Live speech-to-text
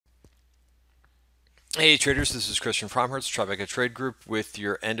Hey traders, this is Christian from Tribeca Trade Group with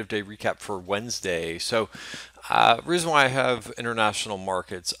your end of day recap for Wednesday. Reason why I have international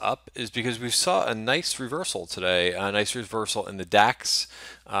markets up is because we saw a nice reversal today, a nice reversal in the DAX.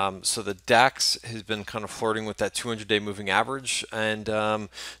 So the DAX has been kind of flirting with that 200-day moving average, and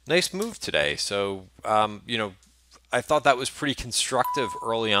nice move today. I thought that was pretty constructive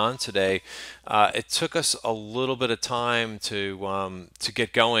early on today. It took us a little bit of time to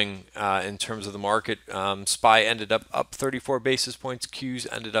get going in terms of the market. SPY ended up 34 basis points. Qs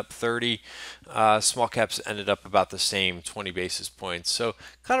ended up 30. Small caps ended up about the same, 20 basis points. So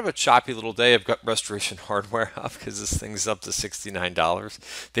kind of a choppy little day. I've got Restoration Hardware up because this thing's up to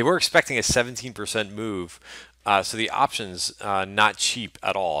 $69. They were expecting a 17% move. So the options not cheap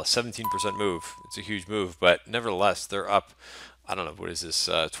at all. 17% move. It's a huge move, but nevertheless they're up. I don't know what is this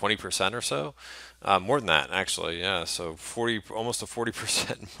 20% or so. More than that actually. Yeah. So 40, almost a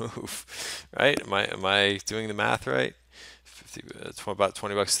 40% move, right? Am I doing the math right? 50, it's about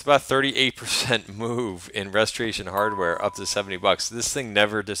 20 bucks. It's about 38% move in Restoration Hardware up to 70 bucks. This thing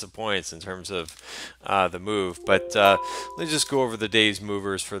never disappoints in terms of the move. But let me just go over the day's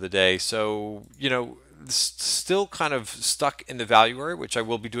movers for the day. Still kind of stuck in the valuary, which I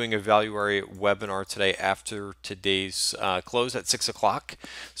will be doing a valuary webinar today after today's close at 6 o'clock.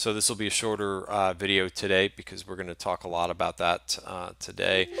 So this will be a shorter video today because we're going to talk a lot about that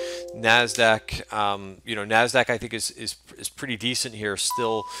today. Nasdaq, Nasdaq I think is pretty decent here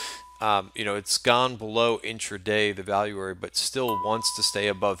still. It's gone below intraday, the valuary, but still wants to stay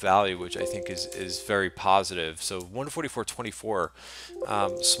above value, which I think is very positive. So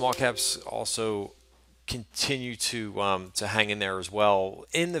 144.24. Small caps also continue to hang in there as well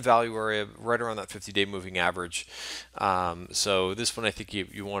in the value area, right around that 50-day moving average. So this one I think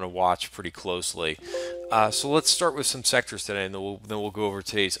you want to watch pretty closely. So let's start with some sectors today, and then we'll go over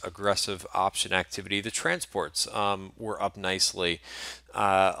today's aggressive option activity. The transports were up nicely.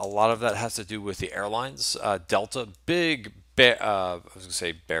 A lot of that has to do with the airlines. Delta, I was going to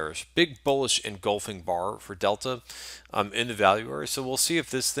say bearish, big bullish engulfing bar for Delta in the value area. So we'll see if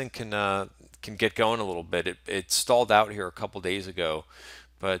this thing can get going a little bit. It stalled out here a couple days ago,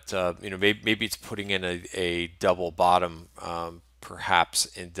 but maybe it's putting in a double bottom. Perhaps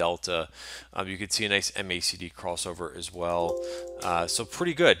in Delta, you could see a nice MACD crossover as well. So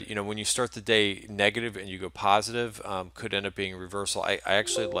pretty good. When you start the day negative and you go positive, could end up being a reversal. I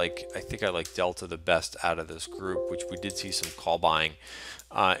think I like Delta the best out of this group, which we did see some call buying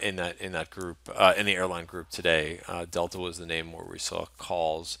in that group, in the airline group today. Delta was the name where we saw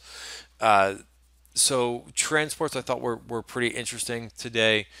calls. Uh, so transports I thought were pretty interesting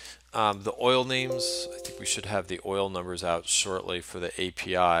today. The oil names, I think we should have the oil numbers out shortly for the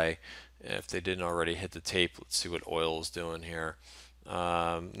API. If they didn't already hit the tape, let's see what oil is doing here.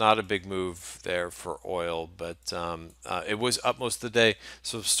 Not a big move there for oil, but it was up most of the day.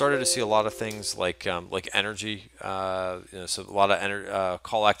 So started to see a lot of things like energy. So a lot of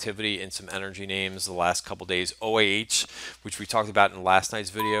call activity in some energy names the last couple days. OAH, which we talked about in last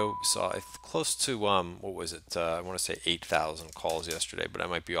night's video, saw close to what was it? I want to say 8,000 calls yesterday, but I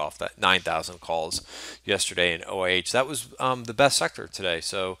might be off that. 9,000 calls yesterday in OAH. That was the best sector today.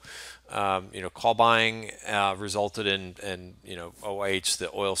 So call buying resulted in OIH, the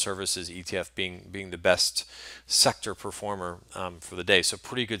oil services ETF, being the best sector performer for the day. So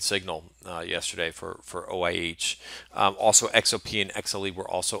pretty good signal yesterday for OIH. Also, XOP and XLE were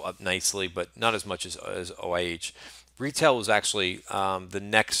also up nicely, but not as much as OIH. Retail was actually the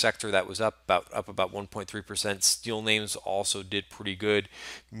next sector that was up about 1.3%. Steel names also did pretty good.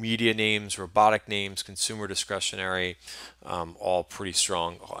 Media names, robotic names, consumer discretionary, all pretty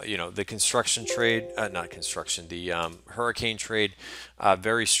strong. The construction trade, not construction, the hurricane trade,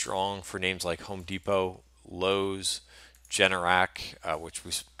 very strong for names like Home Depot, Lowe's, Generac, which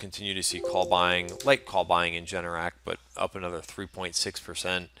we continue to see light call buying in Generac, but up another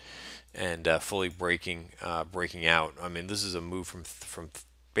 3.6%. And fully breaking out. I mean, this is a move from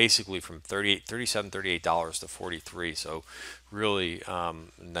basically from $38 to 43. So really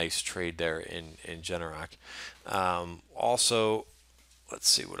nice trade there in Generac. Also, let's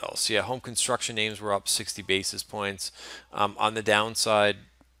see what else. Yeah, home construction names were up 60 basis points. On the downside,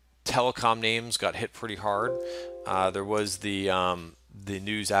 telecom names got hit pretty hard. There was the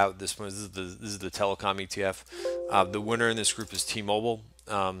news out. This is the telecom ETF. The winner in this group is T-Mobile.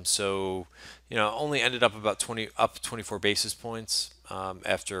 Only ended up about 24 basis points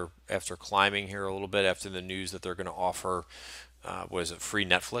after climbing here a little bit after the news that they're going to offer what is it, free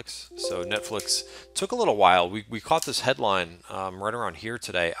Netflix. So Netflix took a little while. We caught this headline right around here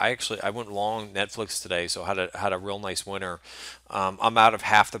today. I went long Netflix today, so had a real nice winner. I'm out of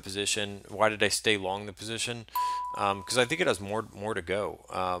half the position. Why did I stay long the position? Because I think it has more to go.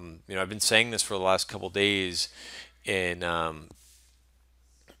 I've been saying this for the last couple days in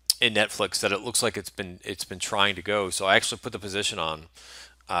Netflix that it looks like it's been trying to go. So I actually put the position on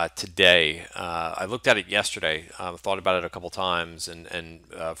today. I looked at it yesterday. Thought about it a couple times, and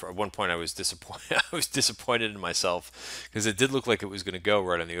for at one point I was disappointed. I was disappointed in myself because it did look like it was going to go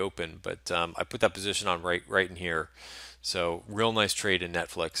right on the open. But I put that position on right in here. So real nice trade in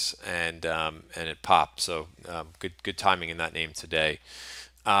Netflix, and it popped. So good timing in that name today.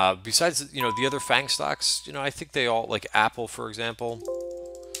 Besides, the other FANG stocks, I think they all, like Apple, for example,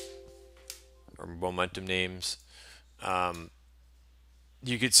 or momentum names.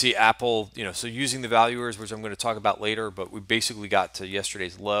 You could see Apple, so using the valuers, which I'm going to talk about later, but we basically got to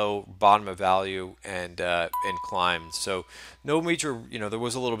yesterday's low, bottom of value, and climbed. So no major, there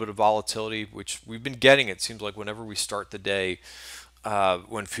was a little bit of volatility, which we've been getting. It seems like whenever we start the day,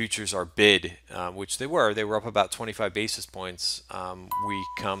 when futures are bid, which they were up about 25 basis points, we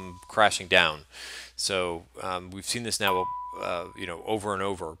come crashing down. So we've seen this now, over and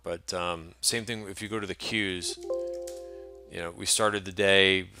over. But same thing if you go to the Qs. We started the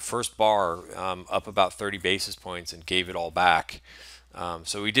day first bar up about 30 basis points and gave it all back.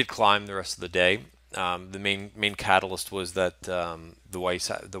 So we did climb the rest of the day. The main catalyst was that the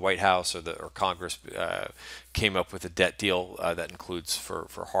White House or Congress came up with a debt deal that includes for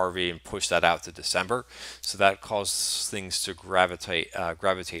Harvey and pushed that out to December. So that caused things to gravitate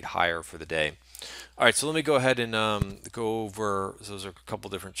higher for the day. All right, so let me go ahead and go over. So those are a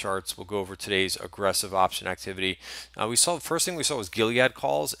couple different charts. We'll go over today's aggressive option activity. First thing we saw was Gilead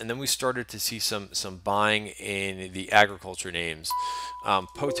calls, and then we started to see some buying in the agriculture names.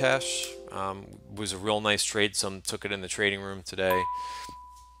 Potash was a real nice trade. Some took it in the trading room today.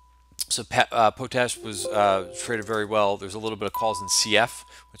 So Potash was traded very well. There's a little bit of calls in CF,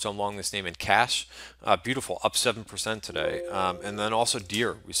 which I'm long this name, in cash. Beautiful, up 7% today. And then also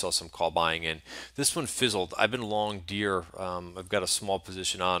Deere, we saw some call buying in. This one fizzled. I've been long Deere. I've got a small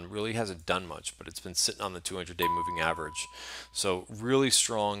position on. Really hasn't done much, but it's been sitting on the 200-day moving average. So really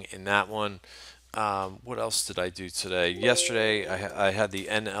strong in that one. What else did I do today? Yesterday, I had the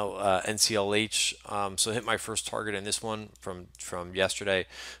NCLH, so hit my first target in this one from yesterday.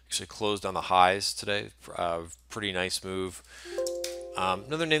 Actually closed on the highs today. Pretty nice move.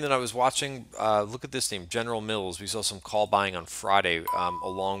 Another name that I was watching, look at this name, General Mills. We saw some call buying on Friday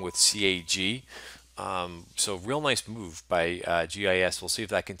along with CAG. So real nice move by GIS. We'll see if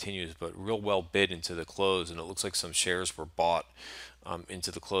that continues, but real well bid into the close, and it looks like some shares were bought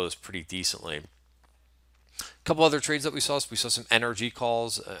into the close pretty decently. A couple other trades that we saw some NRG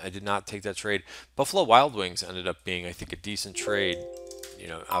calls. I did not take that trade. Buffalo Wild Wings ended up being, I think, a decent trade.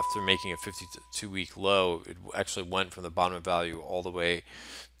 After making a 52-week low, it actually went from the bottom of value all the way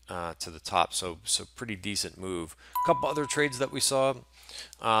to the top. So pretty decent move. A couple other trades that we saw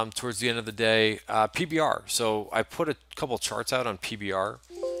towards the end of the day. PBR. So I put a couple charts out on PBR.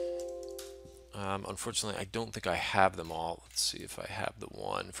 Unfortunately, I don't think I have them all. Let's see if I have the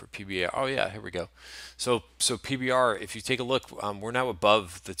one for PBR. Oh yeah, here we go. So PBR, if you take a look, we're now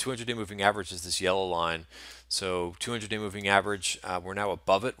above the 200-day moving average is this yellow line. So 200-day moving average, we're now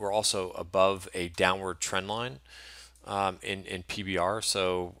above it. We're also above a downward trend line in PBR.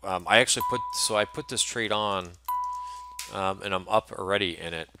 So I put this trade on, and I'm up already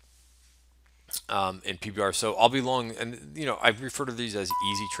in it. In PBR, so I'll be long, and I refer to these as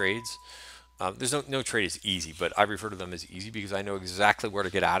easy trades. There's no trade is easy, but I refer to them as easy because I know exactly where to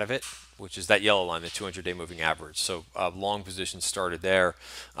get out of it, which is that yellow line, the 200-day moving average. So long position started there.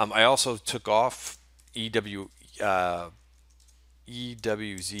 I also took off EWZS.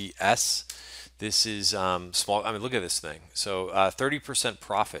 This is small. I mean, look at this thing. So 30%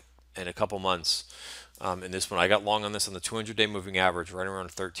 profit in a couple months. In this one, I got long on this on the 200-day moving average, right around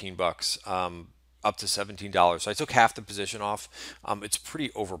 13 bucks. Up to $17. So I took half the position off. It's pretty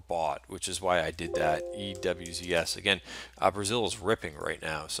overbought, which is why I did that. EWZS. Again, Brazil is ripping right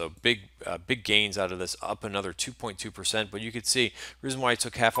now. So big gains out of this, up another 2.2%. But you could see, the reason why I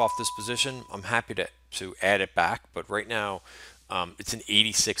took half off this position, I'm happy to add it back. But right now, it's an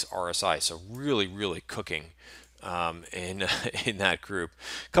 86 RSI. So really cooking in that group.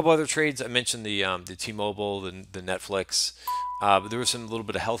 A couple other trades. I mentioned the T-Mobile, the Netflix. But there was some little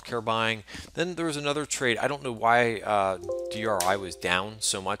bit of healthcare buying. Then there was another trade. I don't know why DRI was down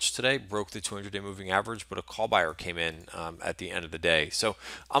so much today, broke the 200-day moving average, but a call buyer came in at the end of the day. So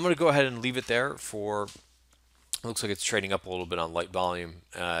I'm going to go ahead and leave it there for It looks like it's trading up a little bit on light volume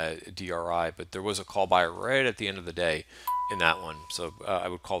DRI, but there was a call buyer right at the end of the day in that one, so I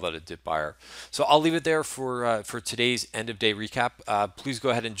would call that a dip buyer. So I'll leave it there for today's end of day recap. Please go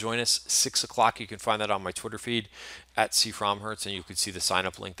ahead and join us 6 o'clock. You can find that on my Twitter feed at CFromhertz, and you can see the sign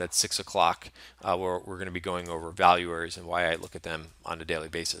up link. That's 6 o'clock, where we're going to be going over value areas and why I look at them on a daily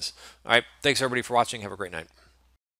basis. All right, thanks everybody for watching. Have a great night.